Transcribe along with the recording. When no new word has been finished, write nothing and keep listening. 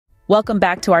Welcome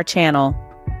back to our channel.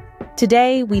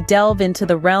 Today, we delve into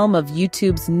the realm of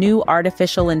YouTube's new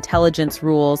artificial intelligence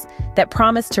rules that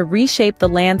promise to reshape the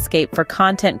landscape for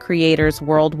content creators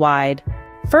worldwide.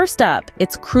 First up,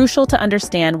 it's crucial to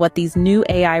understand what these new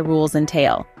AI rules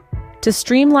entail. To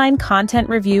streamline content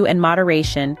review and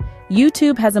moderation,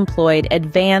 YouTube has employed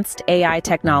advanced AI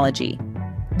technology.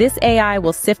 This AI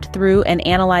will sift through and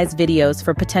analyze videos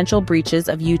for potential breaches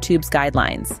of YouTube's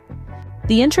guidelines.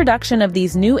 The introduction of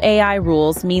these new AI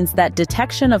rules means that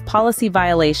detection of policy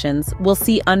violations will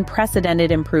see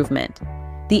unprecedented improvement.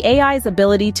 The AI's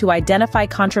ability to identify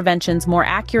contraventions more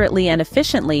accurately and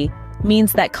efficiently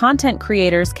means that content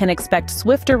creators can expect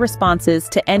swifter responses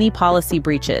to any policy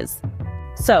breaches.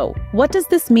 So, what does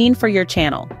this mean for your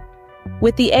channel?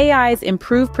 With the AI's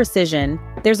improved precision,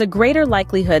 there's a greater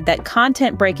likelihood that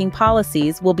content-breaking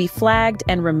policies will be flagged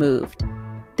and removed.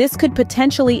 This could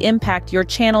potentially impact your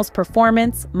channel's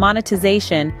performance,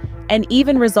 monetization, and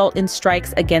even result in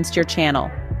strikes against your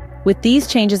channel. With these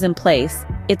changes in place,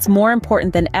 it's more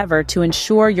important than ever to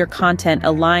ensure your content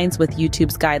aligns with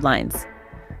YouTube's guidelines.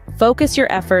 Focus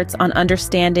your efforts on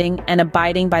understanding and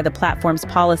abiding by the platform's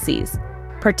policies,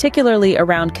 particularly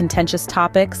around contentious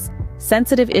topics,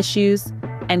 sensitive issues,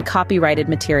 and copyrighted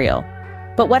material.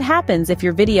 But what happens if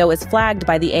your video is flagged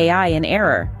by the AI in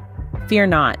error? Fear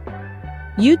not.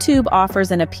 YouTube offers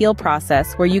an appeal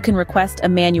process where you can request a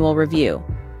manual review.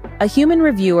 A human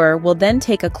reviewer will then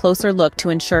take a closer look to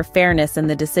ensure fairness in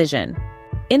the decision.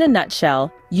 In a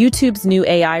nutshell, YouTube's new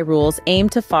AI rules aim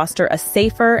to foster a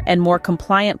safer and more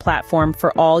compliant platform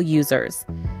for all users.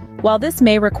 While this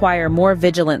may require more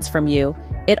vigilance from you,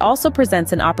 it also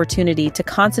presents an opportunity to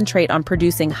concentrate on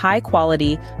producing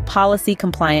high-quality,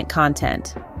 policy-compliant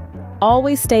content.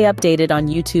 Always stay updated on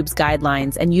YouTube's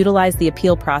guidelines and utilize the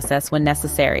appeal process when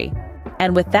necessary.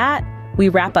 And with that, we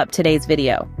wrap up today's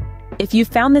video. If you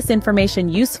found this information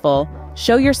useful,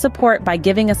 show your support by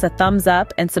giving us a thumbs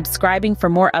up and subscribing for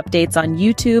more updates on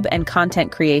YouTube and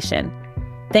content creation.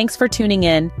 Thanks for tuning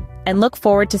in, and look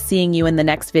forward to seeing you in the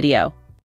next video.